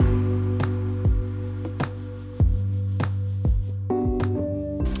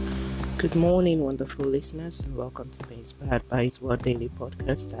Good morning, wonderful listeners, and welcome to the Inspired by His Word Daily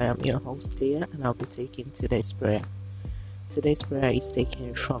podcast. I am your host, Leah, and I'll be taking today's prayer. Today's prayer is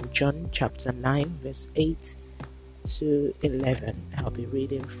taken from John chapter 9, verse 8 to 11. I'll be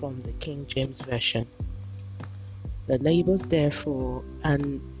reading from the King James Version. The neighbors therefore,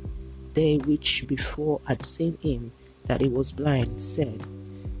 and they which before had seen him that he was blind, said,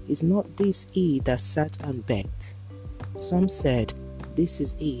 Is not this he that sat and begged? Some said, This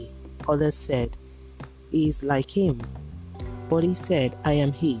is he. Others said, He is like him. But he said, I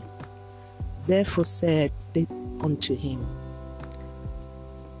am he. Therefore said they unto him,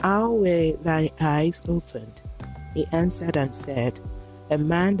 How were thine eyes opened? He answered and said, A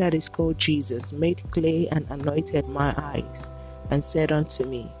man that is called Jesus made clay and anointed my eyes, and said unto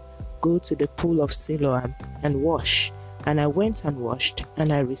me, Go to the pool of Siloam and wash. And I went and washed,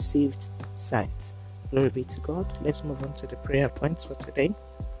 and I received sight. Glory be to God. Let's move on to the prayer points for today.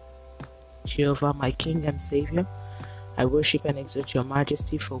 Jehovah, my King and Savior, I worship and exalt your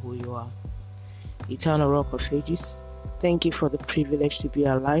majesty for who you are. Eternal Rock of Ages, thank you for the privilege to be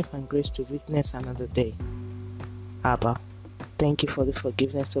alive and grace to witness another day. Abba, thank you for the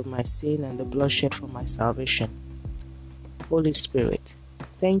forgiveness of my sin and the blood shed for my salvation. Holy Spirit,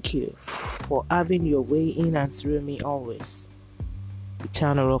 thank you for having your way in and through me always.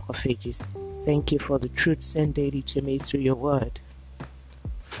 Eternal Rock of Ages, thank you for the truth sent daily to me through your word.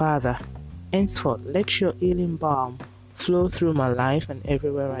 Father, henceforth let your healing balm flow through my life and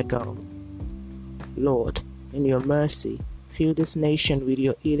everywhere I go. Lord, in your mercy, fill this nation with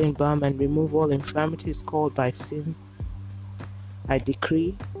your healing balm and remove all infirmities caused by sin. I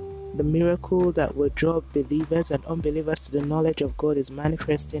decree the miracle that will draw believers and unbelievers to the knowledge of God is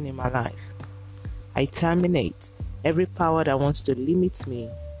manifesting in my life. I terminate every power that wants to limit me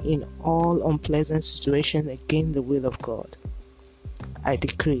in all unpleasant situations against the will of God. I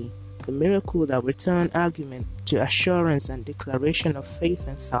decree the miracle that will turn argument to assurance and declaration of faith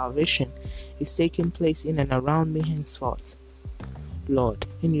and salvation is taking place in and around me henceforth. Lord,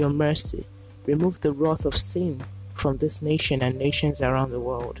 in your mercy, remove the wrath of sin from this nation and nations around the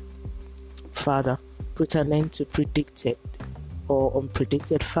world. Father, put an end to predicted or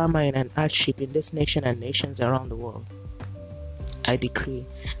unpredicted famine and hardship in this nation and nations around the world. I decree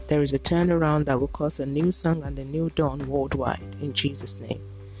there is a turnaround that will cause a new song and a new dawn worldwide in Jesus' name.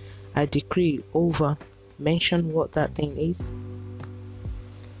 I decree over, mention what that thing is.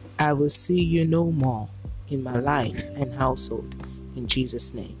 I will see you no more in my life and household in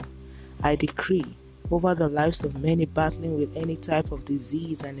Jesus' name. I decree over the lives of many battling with any type of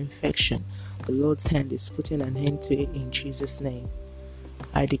disease and infection, the Lord's hand is putting an end to it in Jesus' name.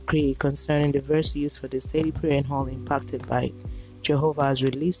 I decree concerning the verse used for this daily prayer and all impacted by it, Jehovah has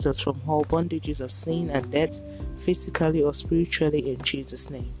released us from all bondages of sin and death, physically or spiritually, in Jesus'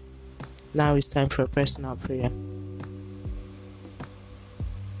 name. Now it's time for a personal prayer.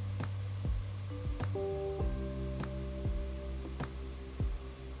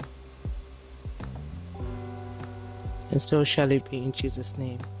 And so shall it be in Jesus'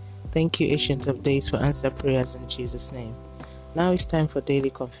 name. Thank you, Ancient of Days, for answered prayers in Jesus' name. Now it's time for daily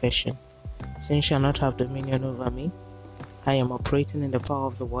confession. Sin shall not have dominion over me. I am operating in the power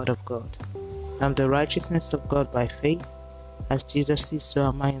of the Word of God. I am the righteousness of God by faith. As Jesus is, so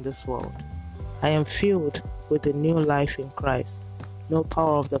am I in this world. I am filled with the new life in Christ. No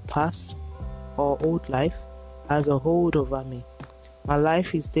power of the past or old life has a hold over me. My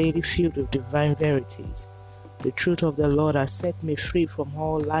life is daily filled with divine verities. The truth of the Lord has set me free from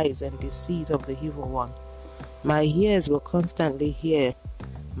all lies and deceit of the evil one. My ears will constantly hear.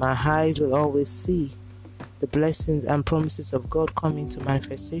 My eyes will always see the blessings and promises of God come into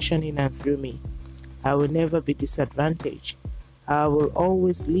manifestation in and through me. I will never be disadvantaged. I will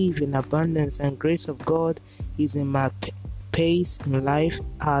always live in abundance, and grace of God is in my pace in life.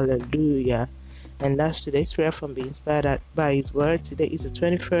 Hallelujah. And that's today's prayer from Being Inspired by His Word. Today is the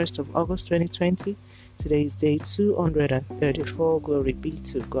 21st of August 2020. Today is day 234. Glory be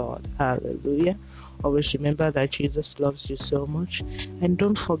to God. Hallelujah. Always remember that Jesus loves you so much. And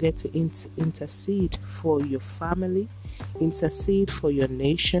don't forget to intercede for your family. Intercede for your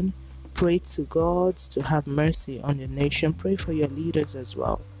nation. Pray to God to have mercy on your nation. Pray for your leaders as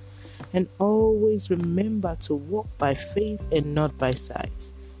well. And always remember to walk by faith and not by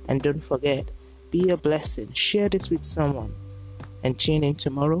sight. And don't forget, be a blessing. Share this with someone. And tune in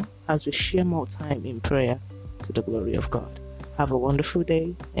tomorrow as we share more time in prayer to the glory of God. Have a wonderful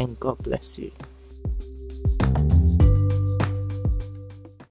day and God bless you.